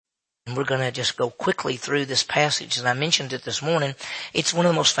And we're going to just go quickly through this passage. And I mentioned it this morning. It's one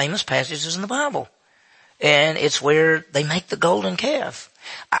of the most famous passages in the Bible. And it's where they make the golden calf.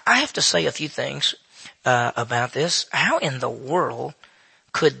 I have to say a few things about this. How in the world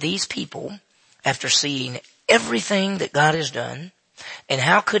could these people, after seeing everything that God has done, and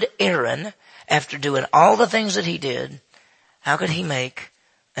how could Aaron, after doing all the things that he did, how could he make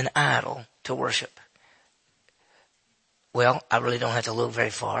an idol to worship? Well, I really don't have to look very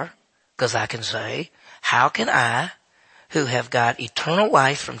far, because I can say, how can I, who have got eternal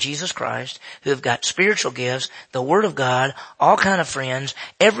life from Jesus Christ, who have got spiritual gifts, the Word of God, all kind of friends,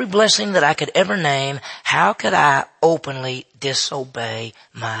 every blessing that I could ever name, how could I openly disobey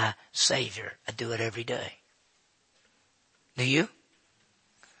my Savior? I do it every day. Do you?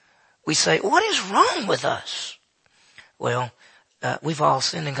 We say, what is wrong with us? Well, we've all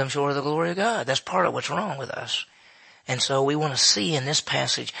sinned and come short of the glory of God. That's part of what's wrong with us. And so we want to see in this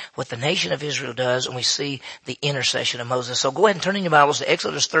passage what the nation of Israel does, and we see the intercession of Moses. So go ahead and turn in your Bibles to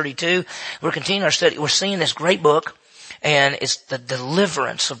Exodus 32. We're continuing our study. We're seeing this great book, and it's the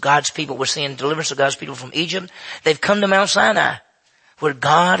deliverance of God's people. We're seeing deliverance of God's people from Egypt. They've come to Mount Sinai, where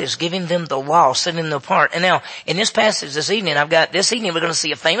God is giving them the law, setting them apart. And now, in this passage this evening, we're going to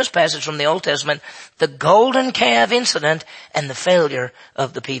see a famous passage from the Old Testament, the golden calf incident and the failure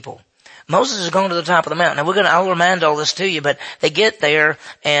of the people. Moses is going to the top of the mountain. Now I'll remind all this to you, but they get there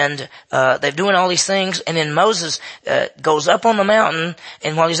and, they're doing all these things, and then Moses, goes up on the mountain,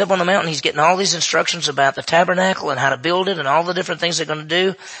 and while he's up on the mountain, he's getting all these instructions about the tabernacle and how to build it and all the different things they're going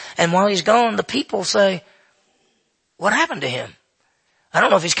to do. And while he's gone, the people say, what happened to him? I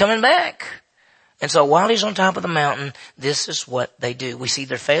don't know if he's coming back. And so while he's on top of the mountain, this is what they do. We see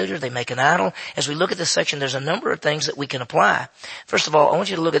their failure. They make an idol. As we look at this section, there's a number of things that we can apply. First of all, I want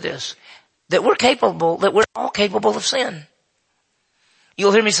you to look at this. That we're all capable of sin.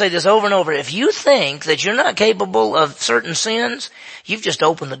 You'll hear me say this over and over. If you think that you're not capable of certain sins, you've just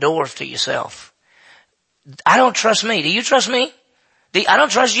opened the door to yourself. I don't trust me. Do you trust me? I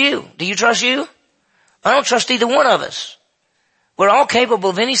don't trust you. Do you trust you? I don't trust either one of us. We're all capable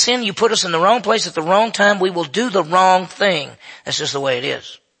of any sin. You put us in the wrong place at the wrong time, we will do the wrong thing. That's just the way it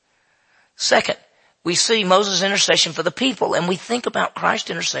is. Second, we see Moses' intercession for the people, and we think about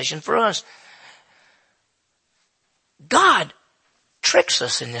Christ's intercession for us. God tricks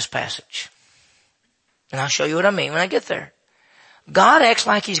us in this passage. And I'll show you what I mean when I get there. God acts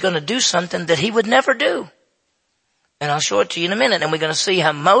like he's going to do something that he would never do. And I'll show it to you in a minute. And we're going to see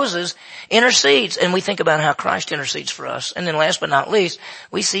how Moses intercedes. And we think about how Christ intercedes for us. And then last but not least,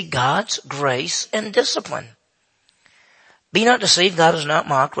 we see God's grace and discipline. Be not deceived, God is not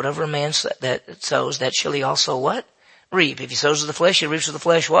mocked. Whatever a man that sows, that shall he also what? Reap. If he sows of the flesh, he reaps of the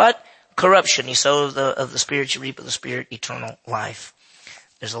flesh what? Corruption. He sows of the Spirit, you reap of the Spirit, eternal life.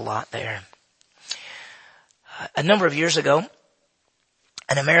 There's a lot there. A number of years ago,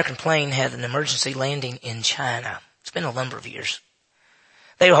 an American plane had an emergency landing in China. It's been a number of years.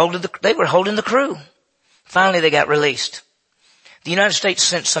 They were holding the crew. Finally, they got released. The United States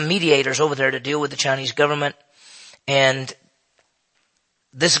sent some mediators over there to deal with the Chinese government. And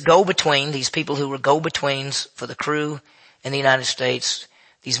this go-between, these people who were go-betweens for the crew in the United States,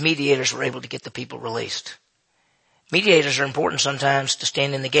 these mediators were able to get the people released. Mediators are important sometimes to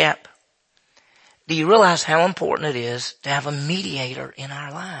stand in the gap. Do you realize how important it is to have a mediator in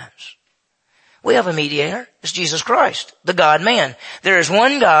our lives? We have a mediator. It's Jesus Christ, the God-man. There is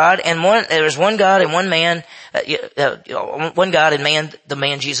one God and one man, one God and man, the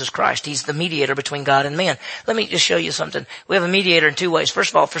man Jesus Christ. He's the mediator between God and man. Let me just show you something. We have a mediator in two ways.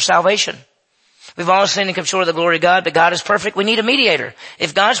 First of all, for salvation. We've all sinned and come short of the glory of God, but God is perfect. We need a mediator.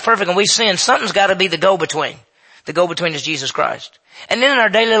 If God's perfect and we sin, something's got to be the go-between. The go-between is Jesus Christ. And then in our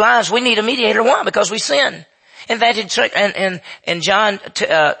daily lives, we need a mediator. Why? Because we sin. In fact, in John,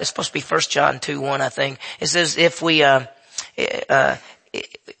 it's supposed to be 1 John 2:1, I think. It says if he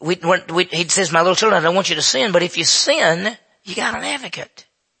says, my little children, I don't want you to sin, but if you sin, you got an advocate.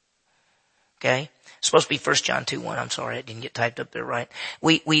 Okay? It's supposed to be 1 John 2:1. I'm sorry, it didn't get typed up there right.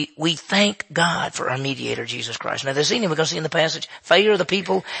 We thank God for our mediator, Jesus Christ. Now this evening we're going to see in the passage, failure of the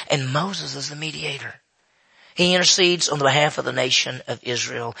people, and Moses is the mediator. He intercedes on the behalf of the nation of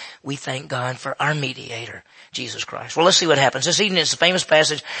Israel. We thank God for our mediator, Jesus Christ. Well, let's see what happens. This evening it's a famous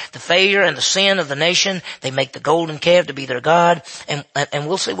passage, the failure and the sin of the nation. They make the golden calf to be their God, and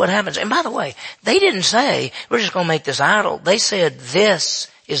we'll see what happens. And by the way, they didn't say, we're just going to make this idol. They said, this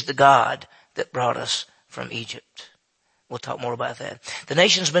is the God that brought us from Egypt. We'll talk more about that. The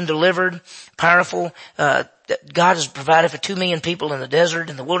nation's been delivered, powerful. God has provided for 2 million people in the desert,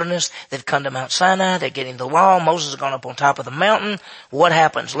 in the wilderness. They've come to Mount Sinai. They're getting the law. Moses has gone up on top of the mountain. What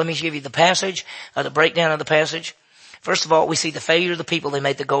happens? Let me give you the passage, the breakdown of the passage. First of all, we see the failure of the people. They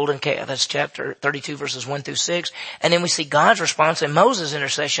made the golden calf. That's chapter 32, verses 1 through 6. And then we see God's response and Moses'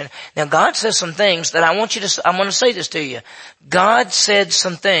 intercession. Now, God says some things that I want to say this to you. God said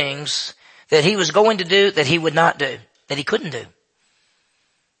some things that he was going to do that he would not do, that he couldn't do.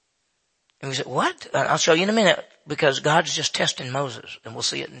 And we say, what? I'll show you in a minute, because God's just testing Moses, and we'll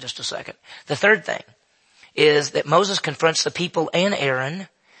see it in just a second. The third thing is that Moses confronts the people and Aaron.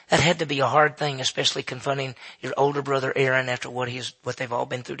 That had to be a hard thing, especially confronting your older brother Aaron after what they've all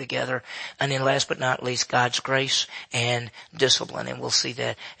been through together. And then last but not least, God's grace and discipline. And we'll see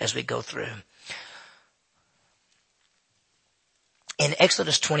that as we go through. In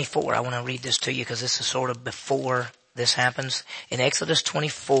Exodus 24, I want to read this to you because this is sort of before this happens. In Exodus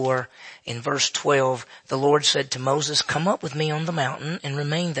 24, in verse 12, the Lord said to Moses, come up with me on the mountain and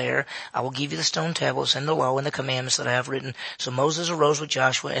remain there. I will give you the stone tablets and the law and the commandments that I have written. So Moses arose with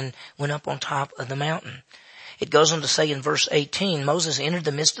Joshua and went up on top of the mountain. It goes on to say in verse 18, Moses entered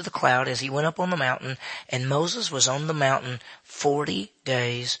the midst of the cloud as he went up on the mountain, and Moses was on the mountain 40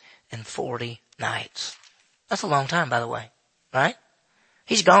 days and 40 nights. That's a long time, by the way, right?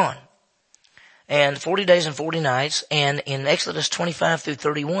 He's gone. And 40 days and 40 nights, and in Exodus 25 through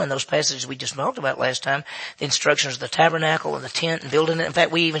 31, those passages we just talked about last time, the instructions of the tabernacle and the tent and building it. In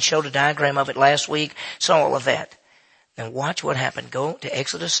fact, we even showed a diagram of it last week, saw all of that. Now watch what happened. Go to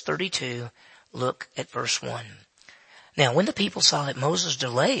Exodus 32, look at verse 1. Now when the people saw that Moses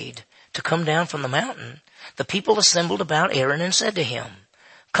delayed to come down from the mountain, the people assembled about Aaron and said to him,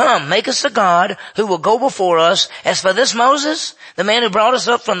 come, make us a god who will go before us. As for this Moses, the man who brought us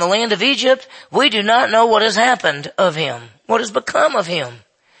up from the land of Egypt, we do not know what has happened of him, what has become of him.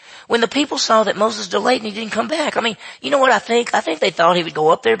 When the people saw that Moses delayed and he didn't come back, I mean, you know what I think? I think they thought he would go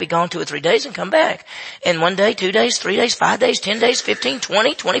up there, be gone 2 or 3 days and come back. And 1 day, 2 days, 3 days, 5 days, 10 days, 15,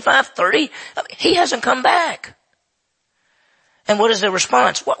 20, 25, 30. I mean, he hasn't come back. And what is their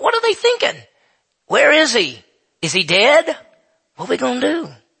response? What are they thinking? Where is he? Is he dead? What are we going to do?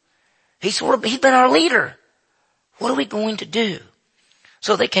 He's been our leader. What are we going to do?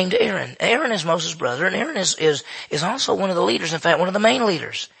 So they came to Aaron. Aaron is Moses' brother, and Aaron is also one of the leaders. In fact, one of the main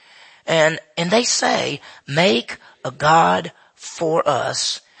leaders. And they say, make a God for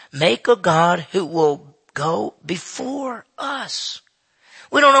us. Make a God who will go before us.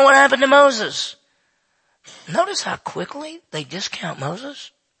 We don't know what happened to Moses. Notice how quickly they discount Moses.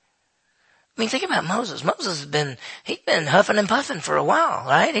 I mean, think about Moses. Moses he's been huffing and puffing for a while,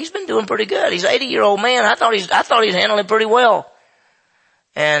 right? He's been doing pretty good. He's an 80-year-old man. I thought he's handling it pretty well.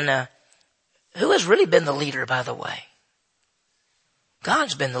 And, who has really been the leader, by the way?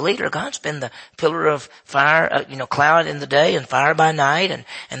 God's been the leader. God's been the pillar of fire, cloud in the day and fire by night,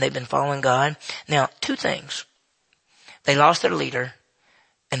 and they've been following God. Now, 2 things. They lost their leader,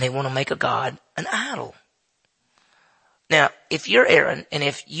 and they want to make a god an idol. Now, if you're Aaron, and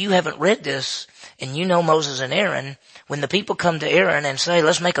if you haven't read this, and you know Moses and Aaron, when the people come to Aaron and say,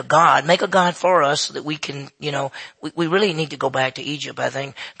 let's make a god for us so that we can, we really need to go back to Egypt, I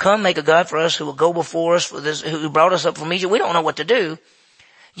think. Come, make a god for us who will go before us, who brought us up from Egypt. We don't know what to do.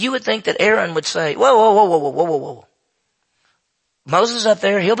 You would think that Aaron would say, whoa. Moses up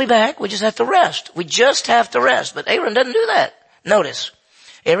there, he'll be back. We just have to rest. But Aaron doesn't do that. Notice,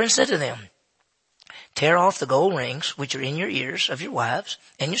 Aaron said to them, tear off the gold rings which are in your ears of your wives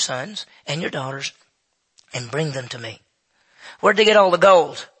and your sons and your daughters and bring them to me. Where'd they get all the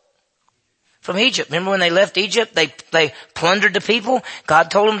gold? From Egypt. Remember when they left Egypt, they plundered the people? God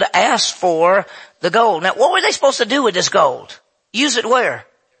told them to ask for the gold. Now what were they supposed to do with this gold? Use it where?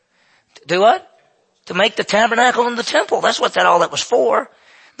 Do what? To make the tabernacle and the temple. That's what all that was for.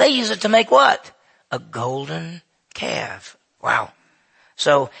 They use it to make what? A golden calf. Wow.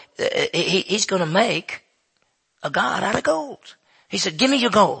 So he's going to make a god out of gold. He said, give me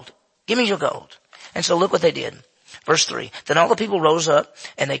your gold. Give me your gold. And so look what they did. Verse 3. Then all the people rose up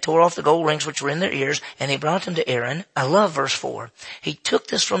and they tore off the gold rings which were in their ears and they brought them to Aaron. I love verse 4. He took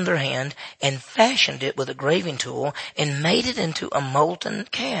this from their hand and fashioned it with a graving tool and made it into a molten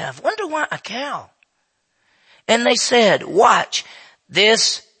calf. Wonder why a cow? And they said, watch,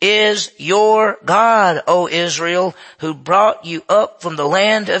 this is your God, O Israel, who brought you up from the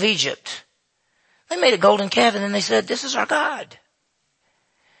land of Egypt. They made a golden calf and then they said, this is our God.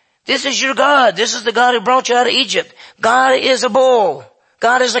 This is your God. This is the God who brought you out of Egypt. God is a bull.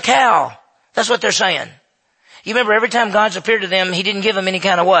 God is a cow. That's what they're saying. You remember every time God's appeared to them, he didn't give them any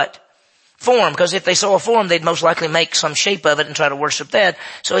kind of what? form, because if they saw a form, they'd most likely make some shape of it and try to worship that.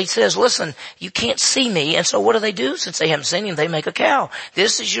 So he says, listen, you can't see me. And so what do? Since they haven't seen him, they make a cow.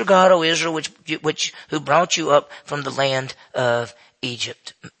 This is your God, O Israel, who brought you up from the land of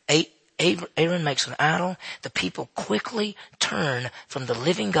Egypt. Aaron makes an idol. The people quickly turn from the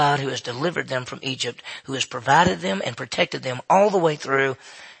living God who has delivered them from Egypt, who has provided them and protected them all the way through.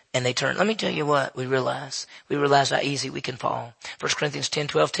 And they turn. Let me tell you what we realize. We realize how easy we can fall. 1 Corinthians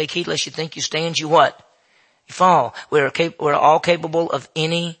 10:12, take heed lest you think you stand, you what? You fall. We're all capable of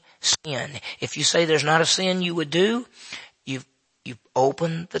any sin. If you say there's not a sin you would do, you've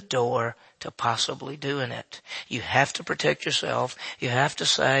opened the door to possibly doing it. You have to protect yourself. You have to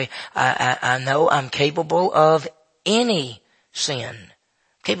say, I know I'm capable of any sin.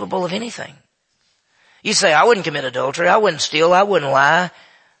 Capable of anything. You say, I wouldn't commit adultery. I wouldn't steal. I wouldn't lie.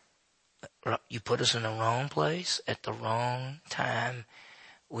 You put us in the wrong place at the wrong time.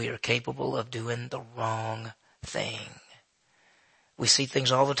 We are capable of doing the wrong thing. We see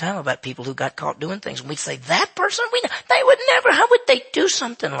things all the time about people who got caught doing things. And we say, that person, they would never, how would they do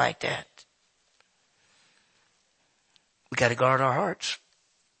something like that? We got to guard our hearts.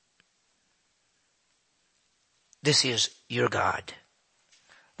 This is your God.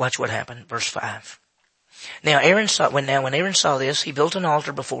 Watch what happened. Verse 5. Now when Aaron saw this, he built an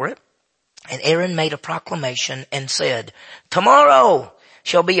altar before it. And Aaron made a proclamation and said, tomorrow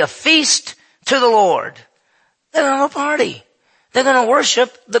shall be a feast to the Lord. They're going to have a party. They're going to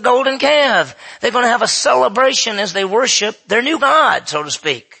worship the golden calf. They're going to have a celebration as they worship their new God, so to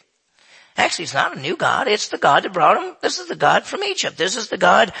speak. Actually, it's not a new God. It's the God that brought them. This is the God from Egypt. This is the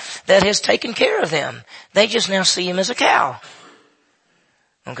God that has taken care of them. They just now see him as a cow.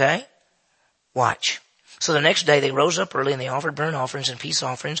 Okay? Watch. So the next day they rose up early and they offered burnt offerings and peace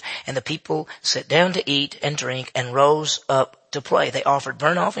offerings, and the people sat down to eat and drink and rose up to play. They offered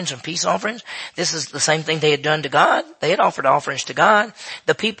burnt offerings and peace offerings. This is the same thing they had done to God. They had offered offerings to God.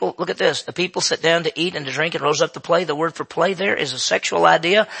 The people, look at this, the people sat down to eat and to drink and rose up to play. The word for play there is a sexual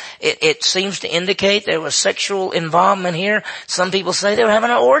idea. It seems to indicate there was sexual involvement here. Some people say they were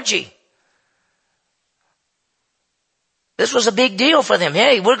having an orgy. This was a big deal for them.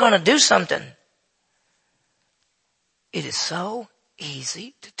 Hey, we're going to do something. It is so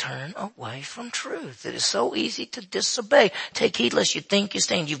easy to turn away from truth. It is so easy to disobey. Take heed lest you think you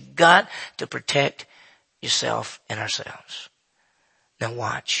stand. You've got to protect yourself and ourselves. Now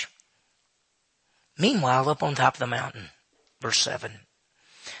watch. Meanwhile, up on top of the mountain, verse 7.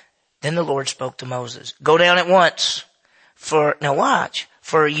 Then the Lord spoke to Moses. Go down at once. Now watch.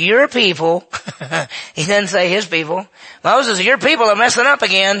 For your people, he doesn't say his people. Moses, your people are messing up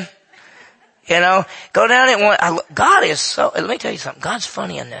again. Go down at one. God is so, let me tell you something. God's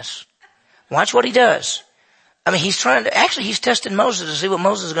funny in this. Watch what he does. I mean, he's testing Moses to see what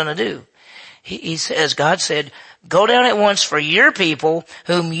Moses is going to do. He says, God said, go down at once for your people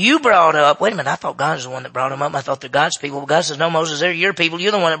whom you brought up. Wait a minute. I thought God was the one that brought them up. I thought they're God's people. But God says, no, Moses, they're your people.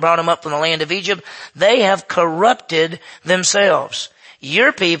 You're the one that brought them up from the land of Egypt. They have corrupted themselves.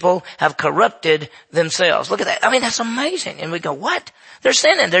 Your people have corrupted themselves. Look at that. I mean, that's amazing. And we go, what? They're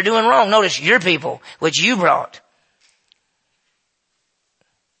sinning. They're doing wrong. Notice your people, which you brought.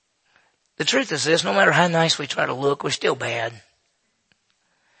 The truth is this, no matter how nice we try to look, we're still bad.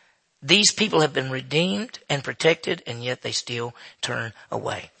 These people have been redeemed and protected, and yet they still turn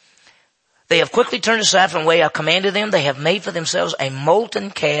away. They have quickly turned aside from the way I commanded them. They have made for themselves a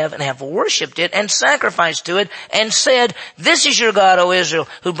molten calf and have worshipped it and sacrificed to it and said, this is your God, O Israel,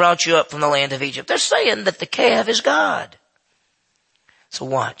 who brought you up from the land of Egypt. They're saying that the calf is God. So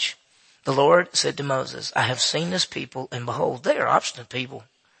watch. The Lord said to Moses, I have seen this people, and behold, they are obstinate people.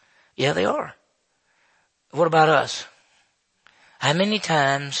 Yeah, they are. What about us? How many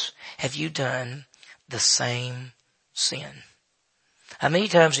times have you done the same sin? How many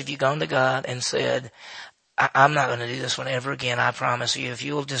times have you gone to God and said, I'm not going to do this one ever again. I promise you.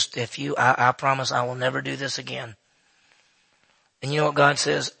 I promise I will never do this again. And you know what God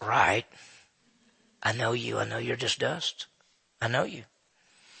says? Right. I know you. I know you're just dust. I know you.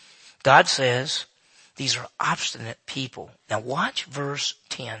 God says, these are obstinate people. Now watch verse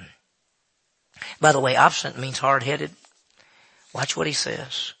 10. By the way, obstinate means hard-headed. Watch what he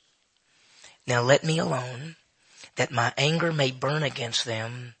says. Now let me alone, that my anger may burn against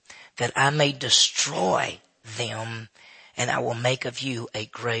them, that I may destroy them, and I will make of you a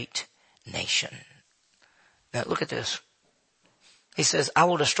great nation. Now look at this. He says, I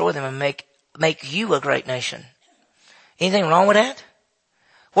will destroy them and make you a great nation. Anything wrong with that?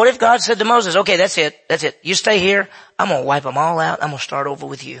 What if God said to Moses, okay, that's it. You stay here. I'm going to wipe them all out. I'm going to start over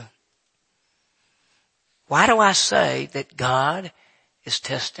with you. Why do I say that God is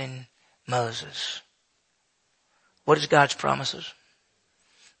testing Moses. What is God's promises?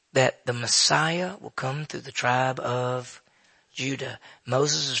 That the Messiah will come through the tribe of Judah.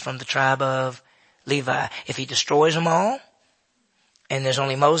 Moses is from the tribe of Levi. If he destroys them all, and there's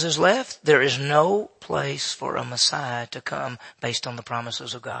only Moses left, there is no place for a Messiah to come based on the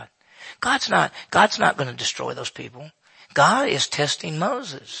promises of God. God's not going to destroy those people. God is testing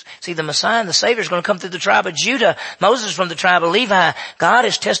Moses. See, the Messiah and the Savior is going to come through the tribe of Judah. Moses is from the tribe of Levi. God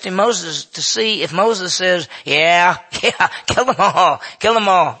is testing Moses to see if Moses says, yeah, kill them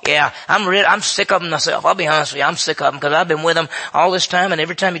all. Yeah, I'm sick of them myself. I'll be honest with you, I'm sick of them because I've been with them all this time, and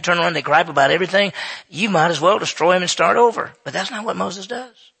every time you turn around they gripe about everything. You might as well destroy them and start over. But that's not what Moses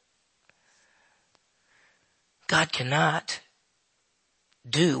does. God cannot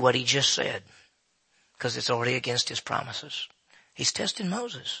do what he just said, because it's already against his promises. He's testing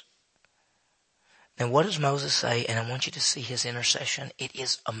Moses. And what does Moses say? And I want you to see his intercession. It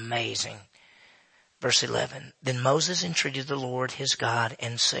is amazing. Verse 11. Then Moses entreated the Lord his God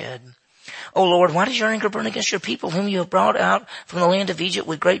and said, O Lord, why does your anger burn against your people whom you have brought out from the land of Egypt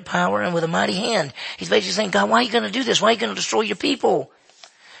with great power and with a mighty hand? He's basically saying, God, why are you going to do this? Why are you going to destroy your people?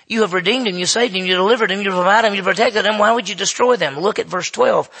 You have redeemed them, you saved them, you delivered them, you provided them, you protected them. Why would you destroy them? Look at verse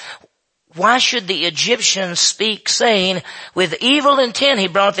 12. Why should the Egyptians speak, saying, with evil intent he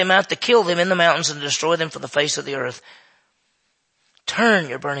brought them out to kill them in the mountains and destroy them from the face of the earth? Turn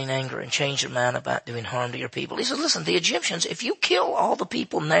your burning anger and change your mind about doing harm to your people. He says, listen, the Egyptians, if you kill all the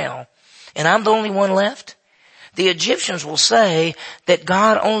people now, and I'm the only one left, the Egyptians will say that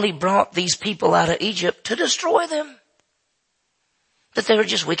God only brought these people out of Egypt to destroy them. That they were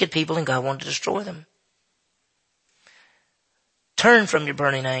just wicked people and God wanted to destroy them. Turn from your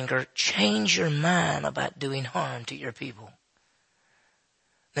burning anger. Change your mind about doing harm to your people.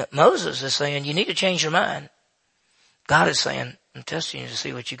 Now, Moses is saying, you need to change your mind. God is saying, I'm testing you to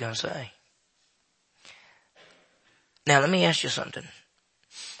see what you're going to say. Now, let me ask you something.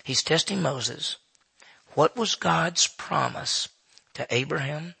 He's testing Moses. What was God's promise to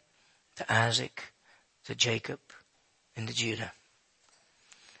Abraham, to Isaac, to Jacob, and to Judah?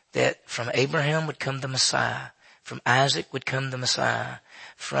 That from Abraham would come the Messiah. From Isaac would come the Messiah.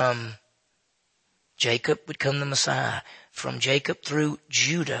 From Jacob would come the Messiah. From Jacob through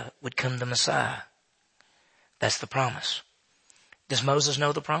Judah would come the Messiah. That's the promise. Does Moses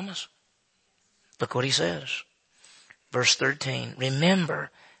know the promise? Look what he says. Verse 13.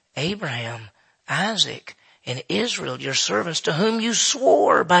 Remember Abraham, Isaac, and Israel, your servants, to whom you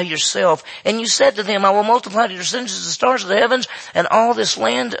swore by yourself. And you said to them, I will multiply to your descendants as the stars of the heavens, and all this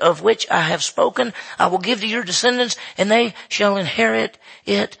land of which I have spoken, I will give to your descendants, and they shall inherit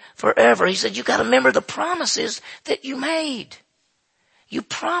it forever. He said, you got to remember the promises that you made. You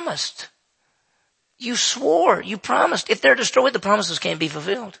promised. You swore. You promised. If they're destroyed, the promises can't be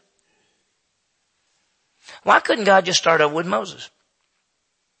fulfilled. Why couldn't God just start over with Moses?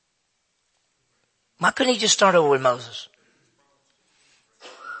 Why couldn't he just start over with Moses?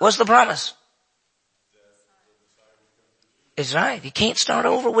 What's the promise? It's right. He can't start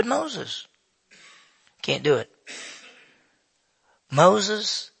over with Moses. Can't do it.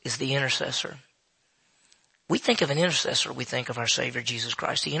 Moses is the intercessor. We think of an intercessor, we think of our Savior, Jesus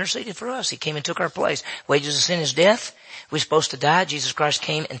Christ. He interceded for us. He came and took our place. Wages of sin is death. We're supposed to die. Jesus Christ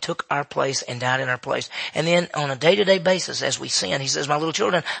came and took our place and died in our place. And then on a day-to-day basis, as we sin, he says, my little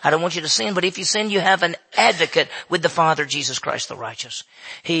children, I don't want you to sin, but if you sin, you have an advocate with the Father, Jesus Christ the righteous.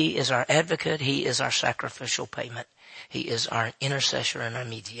 He is our advocate. He is our sacrificial payment. He is our intercessor and our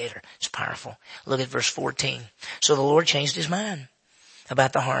mediator. It's powerful. Look at verse 14. So the Lord changed his mind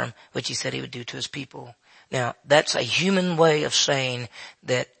about the harm which he said he would do to his people. Now, that's a human way of saying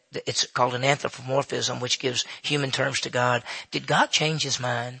that it's called an anthropomorphism, which gives human terms to God. Did God change his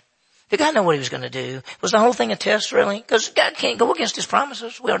mind? Did God know what he was going to do? Was the whole thing a test, really? Because God can't go against his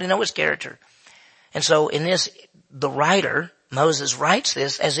promises. We already know his character. And so in this, the writer, Moses, writes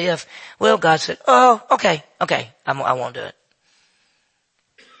this as if, well, God said, oh, okay, I won't do it.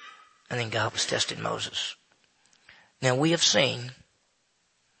 And then God was testing Moses. Now, we have seen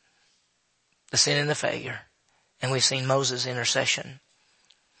the sin and the failure. And we've seen Moses' intercession.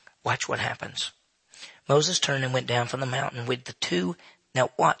 Watch what happens. Moses turned and went down from the mountain with the two.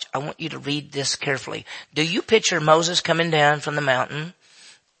 Now watch, I want you to read this carefully. Do you picture Moses coming down from the mountain,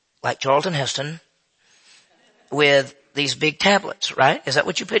 like Charlton Heston, with these big tablets, right? Is that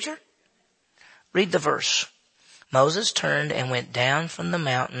what you picture? Read the verse. Moses turned and went down from the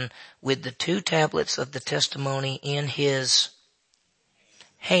mountain with the two tablets of the testimony in his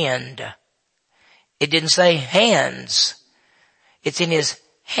hand. It didn't say hands. It's in his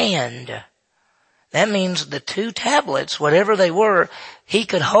hand. That means the 2 tablets, whatever they were, he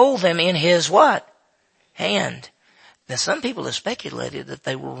could hold them in his what? Hand. Now some people have speculated that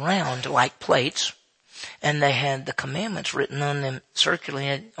they were round like plates, and they had the commandments written on them,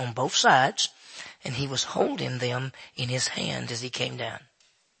 circulated on both sides, and he was holding them in his hand as he came down.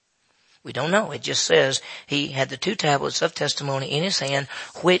 We don't know. It just says he had the 2 tablets of testimony in his hand,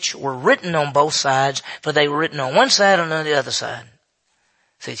 which were written on both sides, for they were written on one side and on the other side.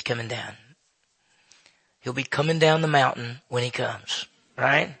 So he's coming down. He'll be coming down the mountain when he comes,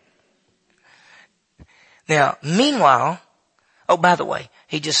 right? Now, meanwhile, oh, by the way,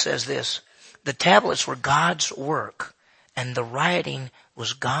 he just says this. The tablets were God's work, and the writing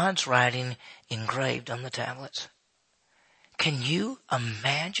was God's writing engraved on the tablets. Can you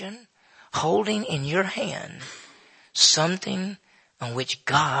imagine holding in your hand something on which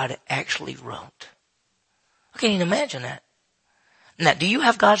God actually wrote? I can't even imagine that. Now, do you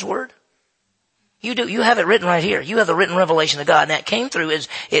have God's word? You do. You have it written right here. You have the written revelation of God. And that came through,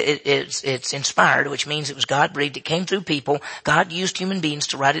 it's inspired, which means it was God breathed. It came through people. God used human beings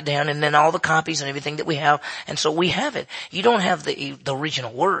to write it down, and then all the copies and everything that we have. And so we have it. You don't have the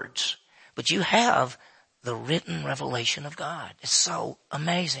original words, but you have the written revelation of God. It's so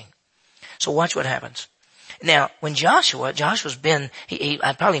amazing. So watch what happens. Now, when Joshua's been, he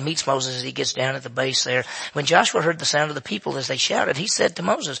probably meets Moses as he gets down at the base there. When Joshua heard the sound of the people as they shouted, he said to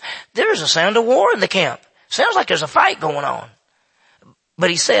Moses, "There's a sound of war in the camp. Sounds like there's a fight going on." But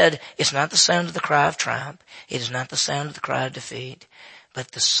he said, "It's not the sound of the cry of triumph. It is not the sound of the cry of defeat,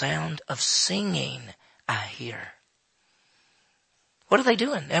 but the sound of singing I hear." What are they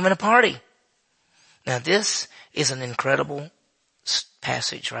doing? They're having a party. Now this is an incredible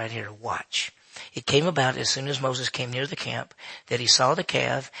passage right here. Watch. It came about as soon as Moses came near the camp that he saw the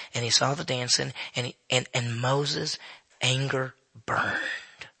calf and he saw the dancing, and Moses' anger burned.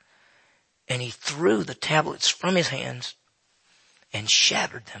 And he threw the tablets from his hands and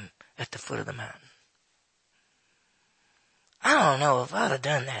shattered them at the foot of the mountain. I don't know if I'd have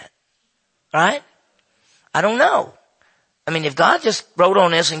done that. Right? I don't know. I mean, if God just wrote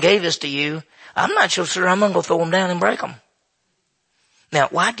on this and gave this to you, I'm not so sure I'm going to go throw them down and break them. Now,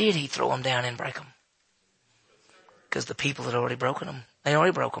 why did he throw them down and break them? Because the people had already broken them. They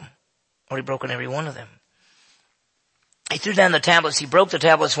already broke them. Already broken every one of them. He threw down the tablets. He broke the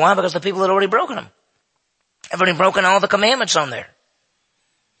tablets. Why? Because the people had already broken them. They've already broken all the commandments on there.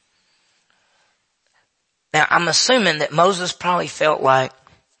 Now, I'm assuming that Moses probably felt like,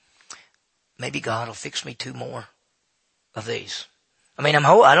 maybe God will fix me 2 more of these. I mean,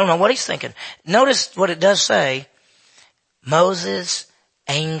 I don't know what he's thinking. Notice what it does say. Moses'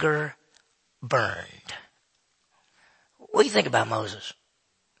 anger burned. What do you think about Moses?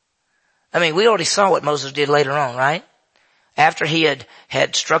 I mean, we already saw what Moses did later on, right? After he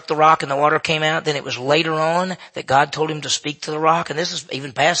had struck the rock and the water came out, then it was later on that God told him to speak to the rock. And this is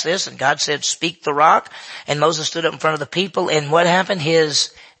even past this. And God said, "Speak the rock." And Moses stood up in front of the people. And what happened?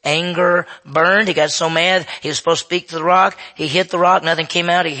 His anger burned. He got so mad. He was supposed to speak to the rock. He hit the rock. Nothing came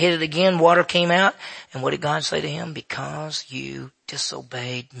out. He hit it again. Water came out. And what did God say to him? "Because you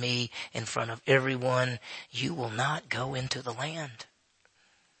disobeyed me in front of everyone, you will not go into the land."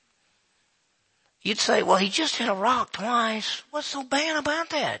 You'd say, well, he just hit a rock twice. What's so bad about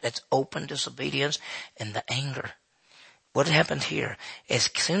that? That's open disobedience and the anger. What happened here? As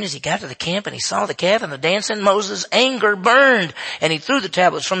soon as he got to the camp and he saw the calf and the dancing, Moses' anger burned, and he threw the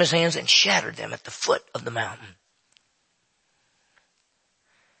tablets from his hands and shattered them at the foot of the mountain.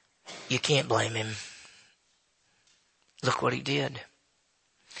 You can't blame him. Look what he did.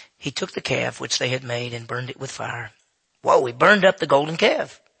 He took the calf which they had made and burned it with fire. Whoa, he burned up the golden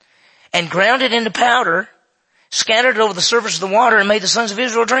calf and ground it into powder, scattered it over the surface of the water, and made the sons of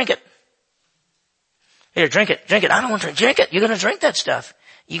Israel drink it. Here, drink it, drink it. I don't want to drink it. You're going to drink that stuff.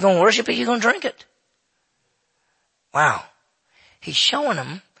 You're going to worship it, you're going to drink it. Wow. He's showing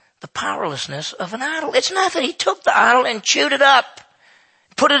them the powerlessness of an idol. It's nothing. He took the idol and chewed it up,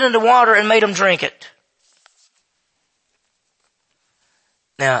 put it into water, and made them drink it.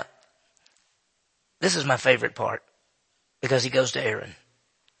 Now, this is my favorite part, because he goes to Aaron.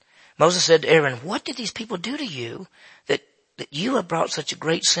 Moses said to Aaron, "What did these people do to you that you have brought such a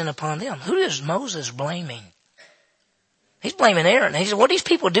great sin upon them?" Who is Moses blaming? He's blaming Aaron. He said, "What did these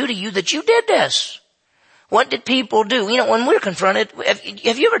people do to you that you did this?" What did people do? You know, when we're confronted,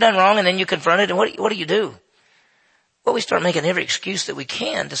 have you ever done wrong and then you confront it, and what do you do? Well, we start making every excuse that we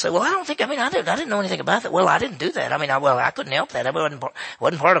can to say, well, I didn't know anything about that. Well, I didn't do that. I couldn't help that. It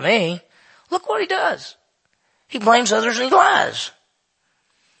wasn't part of me. Look what he does. He blames others and he lies.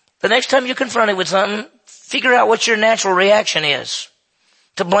 The next time you're confronted with something, figure out what your natural reaction is.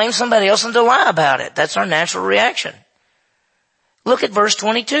 to blame somebody else and to lie about it. That's our natural reaction. Look at verse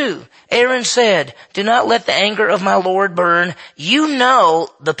 22. Aaron said, do not let the anger of my Lord burn. You know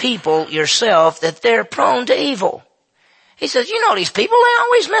the people yourself that they're prone to evil. He says, you know these people, they're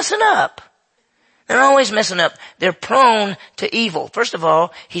always messing up. They're always messing up. They're prone to evil. First of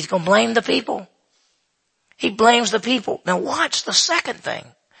all, he's going to blame the people. He blames the people. Now watch the second thing,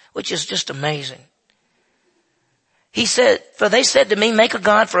 which is just amazing. He said, for they said to me, make a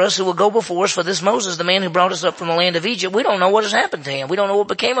God for us who will go before us, for this Moses, the man who brought us up from the land of Egypt, we don't know what has happened to him. We don't know what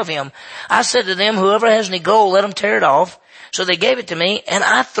became of him. I said to them, whoever has any gold, let him tear it off. So they gave it to me, and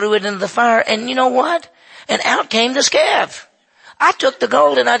I threw it into the fire, and you know what? And out came this calf. I took the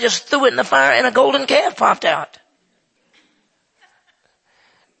gold and I just threw it in the fire, and a golden calf popped out.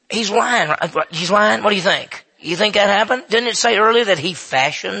 He's lying. He's lying. What do you think? You think that happened? Didn't it say earlier that he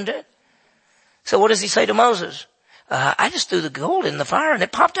fashioned it? So what does he say to Moses? I just threw the gold in the fire and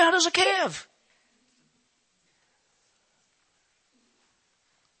it popped out as a calf.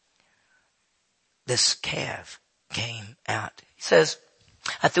 This calf came out. He says,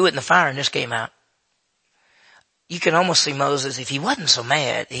 I threw it in the fire and this came out. You can almost see Moses, if he wasn't so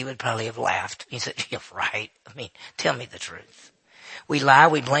mad, he would probably have laughed. He said, you're right. I mean, tell me the truth. We lie,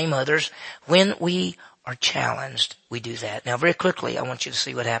 we blame others. When we are challenged, we do that. Now very quickly, I want you to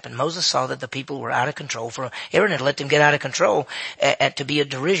see what happened. Moses saw that the people were out of control. For Aaron had let them get out of control to be a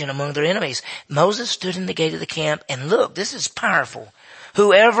derision among their enemies. Moses stood in the gate of the camp, and look, this is powerful.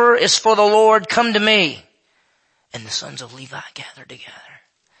 Whoever is for the Lord, come to me. And the sons of Levi gathered together.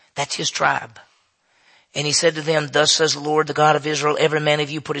 That's his tribe. And he said to them, thus says the Lord, the God of Israel, every man of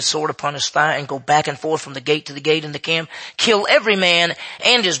you put his sword upon his thigh and go back and forth from the gate to the gate in the camp. Kill every man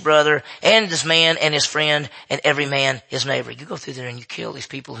and his brother and this man and his friend and every man his neighbor. You go through there and you kill these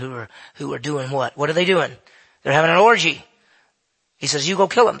people who are doing what? What are they doing? They're having an orgy. He says, you go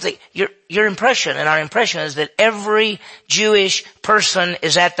kill them. See, your impression and our impression is that every Jewish person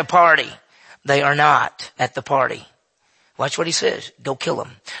is at the party. They are not at the party. Watch what he says. Go kill them.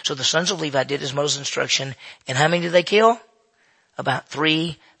 So the sons of Levi did as Moses' instruction. And how many did they kill? About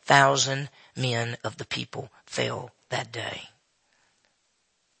 3,000 men of the people fell that day.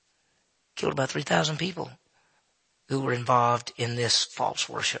 Killed about 3,000 people who were involved in this false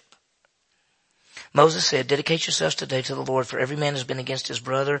worship. Moses said, dedicate yourselves today to the Lord, for every man has been against his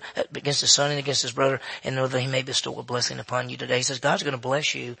brother, against his son and against his brother, and know that he may bestow a blessing upon you today. He says, God's going to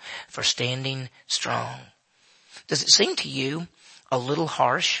bless you for standing strong. Does it seem to you a little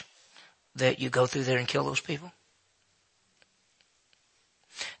harsh that you go through there and kill those people?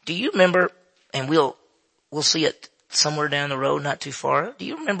 Do you remember, and we'll see it somewhere down the road, not too far. Do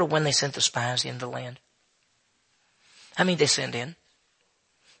you remember when they sent the spies into the land? How many they sent in?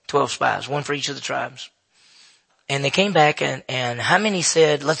 12 spies, one for each of the tribes. And they came back and how many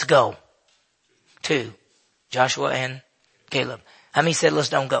said, let's go? 2. Joshua and Caleb. How many said, let's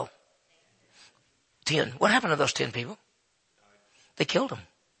don't go? 10. What happened to those 10 people? They killed them.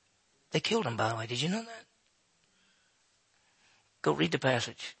 They killed them, by the way. Did you know that? Go read the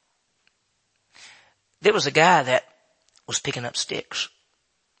passage. There was a guy that was picking up sticks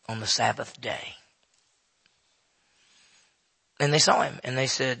on the Sabbath day. And they saw him and they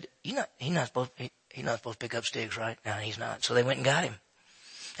said, he's not supposed to pick up sticks, right? No, he's not. So they went and got him.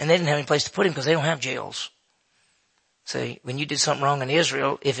 And they didn't have any place to put him because they don't have jails. See, when you did something wrong in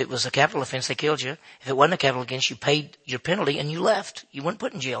Israel, if it was a capital offense, they killed you. If it wasn't a capital offense, you paid your penalty and you left. You weren't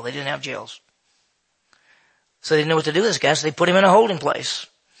put in jail. They didn't have jails. So they didn't know what to do with this guy, so they put him in a holding place.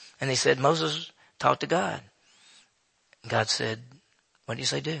 And they said, Moses talked to God. God said, what do you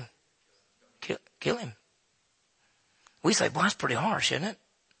say do? Kill him. We say, well, that's pretty harsh, isn't it?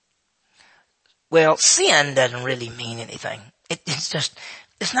 Well, sin doesn't really mean anything.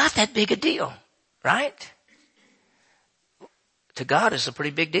 It's not that big a deal, right? To God, it's a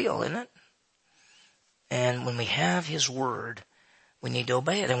pretty big deal, isn't it? And when we have His Word, we need to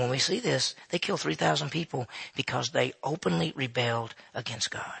obey it. And when we see this, they killed 3,000 people because they openly rebelled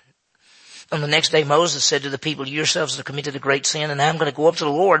against God. On the next day, Moses said to the people, you yourselves have committed a great sin, and now I'm going to go up to the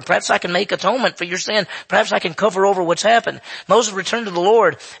Lord. Perhaps I can make atonement for your sin. Perhaps I can cover over what's happened. Moses returned to the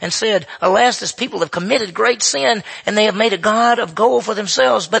Lord and said, alas, this people have committed great sin, and they have made a god of gold for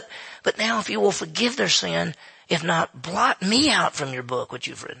themselves. But now if you will forgive their sin, if not, blot me out from your book, which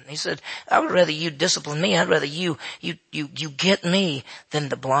you've written. He said, I would rather you discipline me. I'd rather you get me than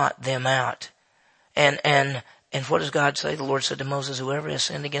to blot them out. And what does God say? The Lord said to Moses, whoever has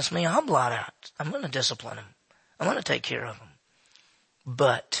sinned against me, I'll blot out. I'm going to discipline him. I'm going to take care of him.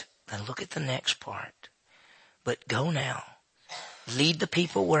 But, then look at the next part. But go now. Lead the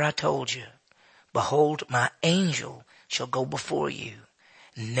people where I told you. Behold, my angel shall go before you.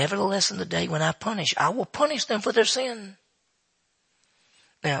 nevertheless in the day when I punish, I will punish them for their sin.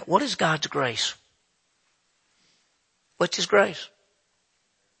 Now, what is God's grace? What's His grace?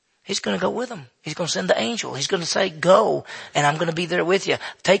 He's going to go with them. He's going to send the angel. He's going to say, go, and I'm going to be there with you.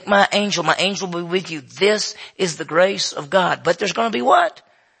 Take my angel will be with you. This is the grace of God. But there's going to be what?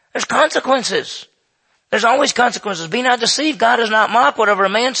 There's consequences. There's always consequences. Be not deceived. God is not mocked. Whatever a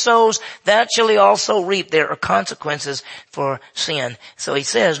man sows, that shall he also reap. There are consequences for sin. So he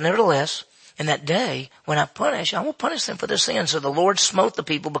says, nevertheless, in that day when I punish, I will punish them for their sins. So the Lord smote the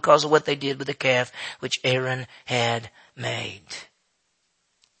people because of what they did with the calf which Aaron had made.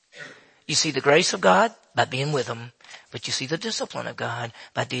 You see the grace of God by being with them, but you see the discipline of God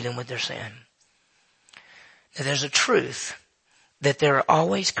by dealing with their sin. Now there's a truth that there are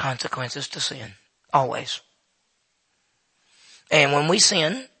always consequences to sin. Always. And when we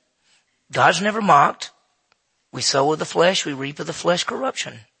sin, God's never mocked. We sow of the flesh, we reap of the flesh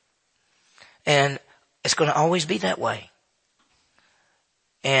corruption. And it's going to always be that way.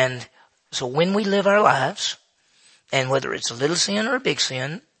 And so when we live our lives, and whether it's a little sin or a big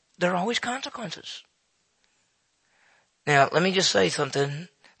sin, there are always consequences. Now, let me just say something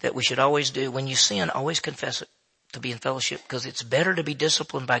that we should always do. When you sin, always confess it to be in fellowship, because it's better to be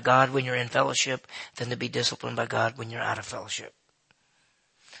disciplined by God when you're in fellowship than to be disciplined by God when you're out of fellowship.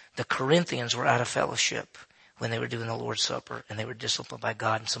 The Corinthians were out of fellowship when they were doing the Lord's Supper, and they were disciplined by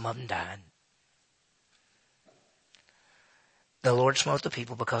God, and some of them died. The Lord smote the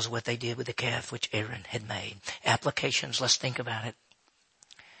people because of what they did with the calf which Aaron had made. Applications, let's think about it.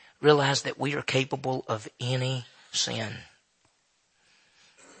 Realize that we are capable of any sin.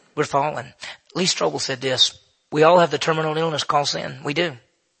 We're fallen. Lee Strobel said this, we all have the terminal illness called sin. We do.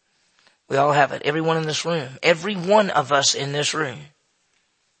 We all have it. Everyone in this room. Every one of us in this room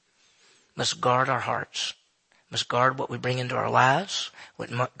must guard our hearts. Must guard what we bring into our lives.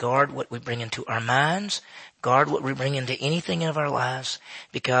 Guard what we bring into our minds. Guard what we bring into anything of our lives.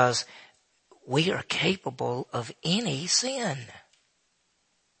 Because we are capable of any sin.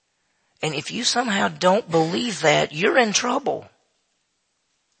 And if you somehow don't believe that, you're in trouble.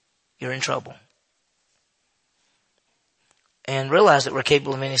 You're in trouble. And realize that we're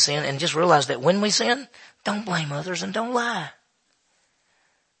capable of any sin, and just realize that when we sin, don't blame others and don't lie.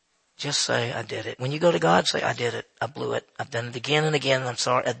 Just say, I did it. When you go to God, say, I did it. I blew it. I've done it again and again. I'm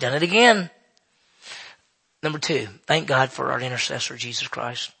sorry. I've done it again. Number 2, thank God for our intercessor, Jesus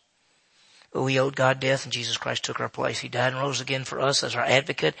Christ. We owed God death and Jesus Christ took our place. He died and rose again for us as our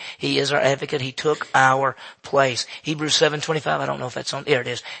advocate. He is our advocate. He took our place. Hebrews 7:25, I don't know if that's on, there it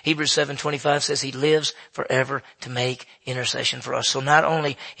is. Hebrews 7:25 says He lives forever to make intercession for us. So not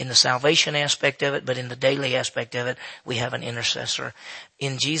only in the salvation aspect of it, but in the daily aspect of it, we have an intercessor.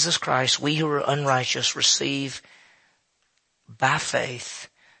 In Jesus Christ, we who are unrighteous receive by faith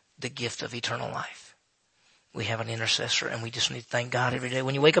the gift of eternal life. We have an intercessor, and we just need to thank God every day.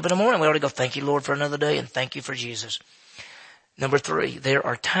 When you wake up in the morning, we ought to go, thank you, Lord, for another day, and thank you for Jesus. Number 3, there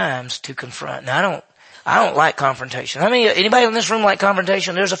are times to confront. Now, I don't like confrontation. Anybody in this room like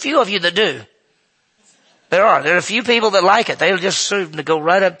confrontation? There's a few of you that do. There are a few people that like it. They'll just sort of go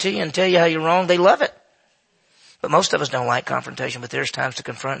right up to you and tell you how you're wrong. They love it. But most of us don't like confrontation, but there's times to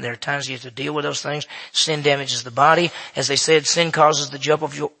confront, and there are times you have to deal with those things. Sin damages the body. As they said, sin causes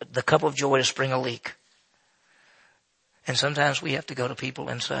the cup of joy to spring a leak. And sometimes we have to go to people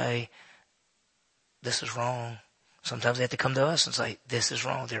and say, this is wrong. Sometimes they have to come to us and say, this is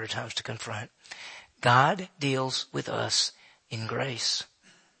wrong. There are times to confront. God deals with us in grace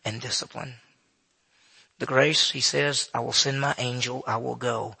and discipline. The grace, He says, I will send my angel, I will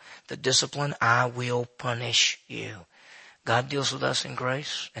go. The discipline, I will punish you. God deals with us in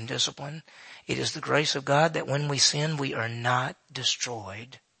grace and discipline. It is the grace of God that when we sin, we are not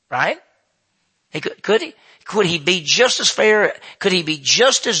destroyed. Right? Could He? Could He be just as fair? Could He be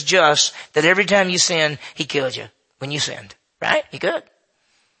just as just that every time you sin, He killed you when you sinned? Right? He could.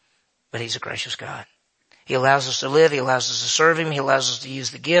 But He's a gracious God. He allows us to live. He allows us to serve Him. He allows us to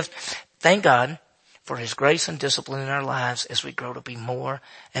use the gift. Thank God for His grace and discipline in our lives as we grow to be more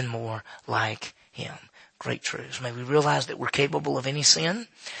and more like Him. Great truths. May we realize that we're capable of any sin.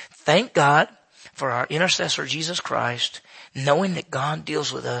 Thank God for our intercessor, Jesus Christ, knowing that God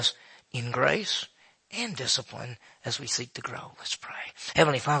deals with us in grace and discipline as we seek to grow. Let's pray.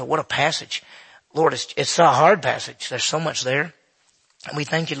 Heavenly Father, what a passage. Lord, it's a hard passage. There's so much there. And we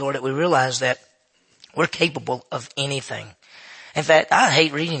thank you, Lord, that we realize that we're capable of anything. In fact, I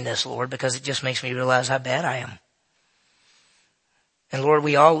hate reading this, Lord, because it just makes me realize how bad I am. And Lord,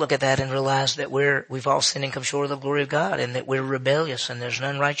 we all look at that and realize that we've all sinned and come short of the glory of God, and that we're rebellious, and there's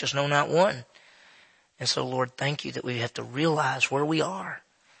none righteous, no, not one. And so, Lord, thank you that we have to realize where we are.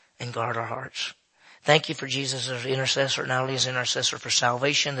 and guard our hearts. Thank you for Jesus as intercessor, not only as intercessor for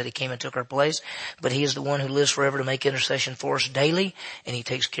salvation, that he came and took our place, but he is the one who lives forever to make intercession for us daily, and he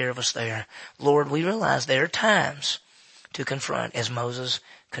takes care of us there. Lord, we realize there are times to confront as Moses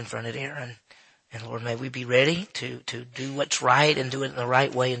confronted Aaron. And Lord, may we be ready to do what's right and do it in the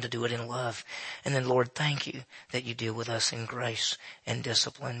right way and to do it in love. And then Lord, thank you that you deal with us in grace and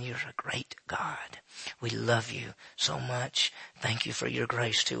discipline. You're a great God. We love you so much. Thank you for your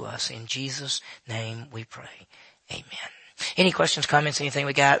grace to us. In Jesus' name we pray. Amen. Any questions, comments, anything?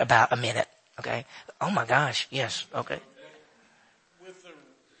 We got about a minute. Okay. Oh my gosh. Yes. Okay. With the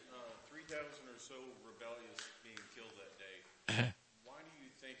 3,000 or so rebellious being killed that day, Mm-hmm. why do you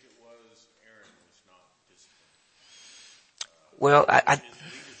think it was Aaron was not disciplined? Well, His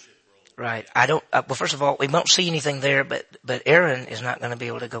leadership role. right. I don't, well, first of all, we won't see anything there, but Aaron is not going to be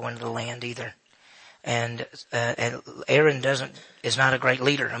able to go into the land either. And Aaron is not a great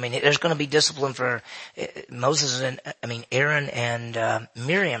leader. I mean, there's going to be discipline for Moses Aaron and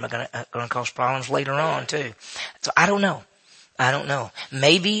Miriam are going to cause problems later on too. So I don't know.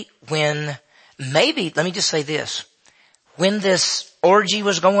 Maybe, let me just say this. When this orgy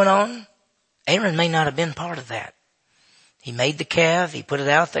was going on, Aaron may not have been part of that. He made the calf, he put it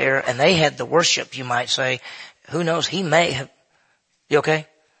out there, and they had the worship, you might say. Who knows? He may have. You okay?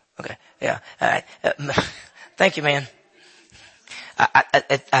 Okay. Yeah. All right. Thank you, man.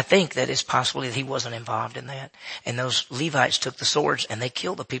 I think that it's possible that he wasn't involved in that. And those Levites took the swords and they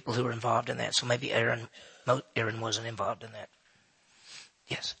killed the people who were involved in that. So maybe Aaron wasn't involved in that.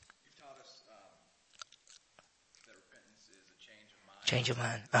 Yes. You taught us that repentance is a change of mind. Change of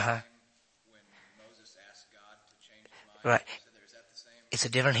mind. Uh-huh. When Moses asked God to change his mind. Right. Is that the same? It's a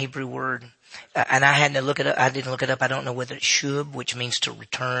different Hebrew word. And I had to look it up. I didn't look it up. I don't know whether it's shub, which means to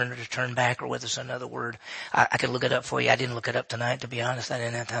return or to turn back, or whether it's another word. I could look it up for you. I didn't look it up tonight, to be honest. I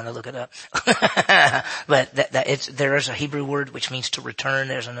didn't have time to look it up. But there is a Hebrew word which means to return.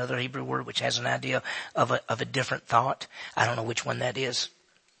 There's another Hebrew word which has an idea of a different thought. I don't know which one that is.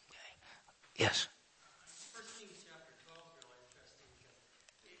 Okay. Yes.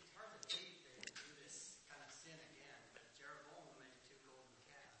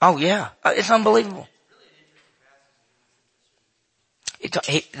 Oh yeah, it's unbelievable.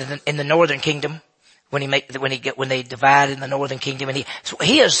 In the northern kingdom, when they divide in the northern kingdom, and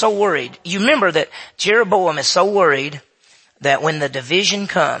he is so worried. You remember that Jeroboam is so worried that when the division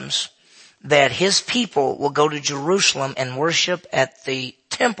comes, that his people will go to Jerusalem and worship at the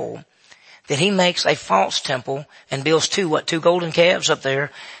temple, that he makes a false temple and builds two golden calves up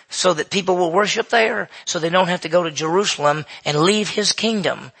there so that people will worship there, so they don't have to go to Jerusalem and leave his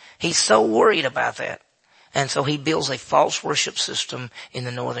kingdom. He's so worried about that. And so he builds a false worship system in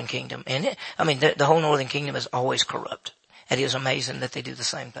the northern kingdom. And the whole northern kingdom is always corrupt. It is amazing that they do the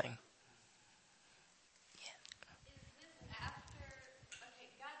same thing.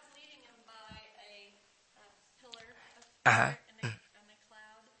 God's leading him by a pillar of fire and a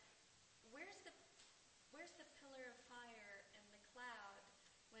cloud. Where's the pillar of fire and the cloud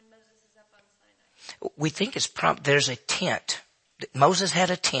when Moses is up on Sinai? We think there's a tent. Moses had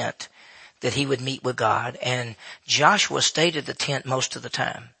a tent that he would meet with God, and Joshua stayed at the tent most of the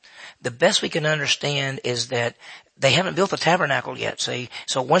time. The best we can understand is that they haven't built the tabernacle yet, see?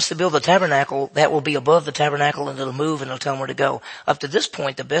 So once they build the tabernacle, that will be above the tabernacle and it'll move and it'll tell them where to go. Up to this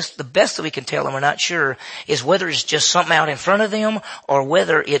point, the best that we can tell them, we're not sure, is whether it's just something out in front of them or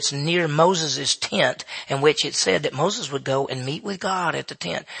whether it's near Moses' tent, in which it said that Moses would go and meet with God at the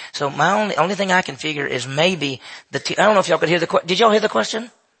tent. So my only thing I can figure is maybe I don't know if y'all could hear did y'all hear the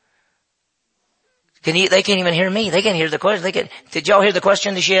question? They can't even hear me. They can't hear the question. Did y'all hear the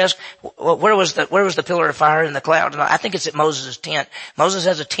question that she asked? Where was the pillar of fire and the cloud? And I think it's at Moses' tent. Moses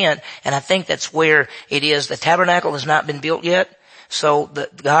has a tent, and I think that's where it is. The tabernacle has not been built yet. So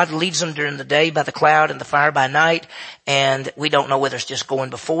God leads them during the day by the cloud and the fire by night. And we don't know whether it's just going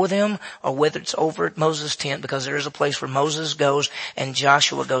before them or whether it's over at Moses' tent, because there is a place where Moses goes and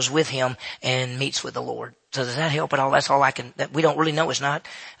Joshua goes with him and meets with the Lord. So does that help at all? That's all we don't really know. I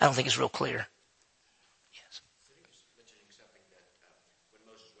don't think it's real clear.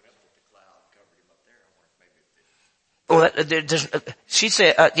 She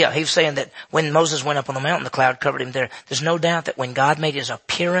said, he was saying that when Moses went up on the mountain, the cloud covered him there. There's no doubt that when God made his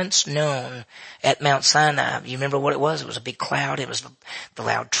appearance known at Mount Sinai, you remember what it was? It was a big cloud. It was the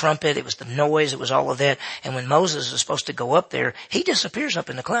loud trumpet. It was the noise. It was all of that. And when Moses is supposed to go up there, he disappears up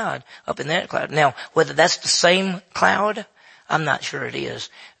in that cloud. Now, whether that's the same cloud, I'm not sure it is.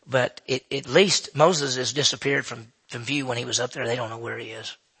 But at least Moses has disappeared from view when he was up there. They don't know where he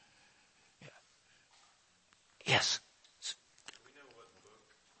is. Yeah. Yes.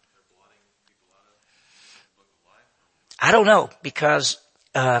 I don't know, because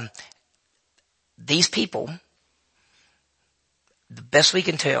these people, the best we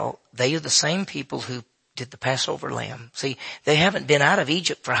can tell, they are the same people who did the Passover lamb. See, they haven't been out of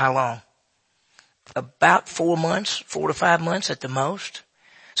Egypt for how long? About 4 months, 4 to 5 months at the most.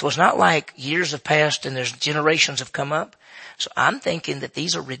 So it's not like years have passed and there's generations have come up. So I'm thinking that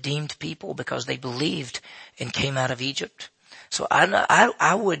these are redeemed people because they believed and came out of Egypt. So I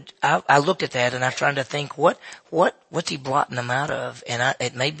looked at that and I'm trying to think what's he blotting them out of? And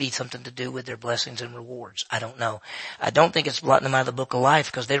it may be something to do with their blessings and rewards. I don't know. I don't think it's blotting them out of the book of life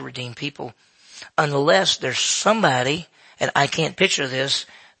because they're redeemed people. Unless there's somebody, and I can't picture this,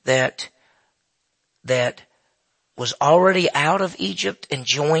 that was already out of Egypt and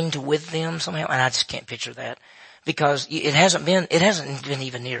joined with them somehow. And I just can't picture that because it hasn't been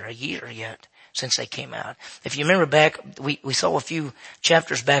even near a year yet since they came out. If you remember back, we saw a few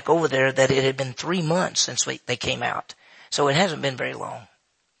chapters back over there that it had been 3 months since they came out. So it hasn't been very long.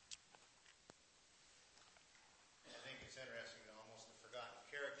 I think it's interesting that almost the forgotten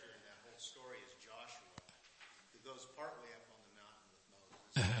character in that whole story is Joshua, who goes partway up on the mountain with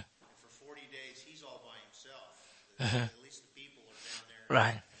Moses. And for 40 days, he's all by himself. At least the people are down there.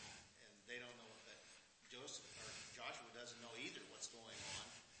 Right. And they don't know that Joshua doesn't know either what's going on.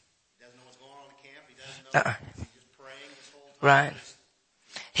 He doesn't know what's going on in camp. He doesn't know. He's just praying this whole time. Right.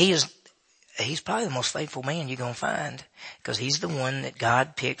 He's probably the most faithful man you're going to find because he's the one that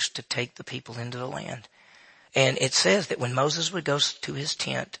God picks to take the people into the land. And it says that when Moses would go to his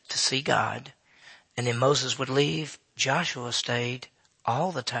tent to see God and then Moses would leave, Joshua stayed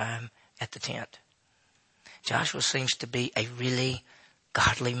all the time at the tent. Joshua seems to be a really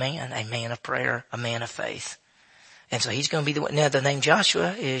godly man, a man of prayer, a man of faith. And so he's going to be the one. Now the name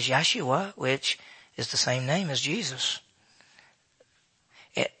Joshua is Yeshua, which is the same name as Jesus.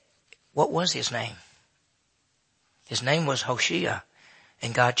 What was his name? His name was Hoshea,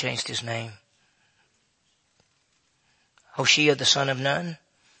 and God changed his name. Hoshea, the son of Nun,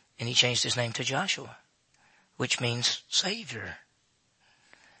 and he changed his name to Joshua, which means Savior.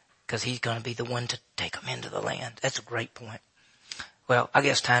 Because he's going to be the one to take them into the land. That's a great point. Well, I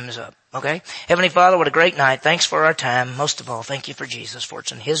guess time is up. Okay? Heavenly Father, what a great night. Thanks for our time. Most of all, thank you for Jesus, for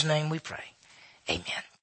it's in his name we pray. Amen.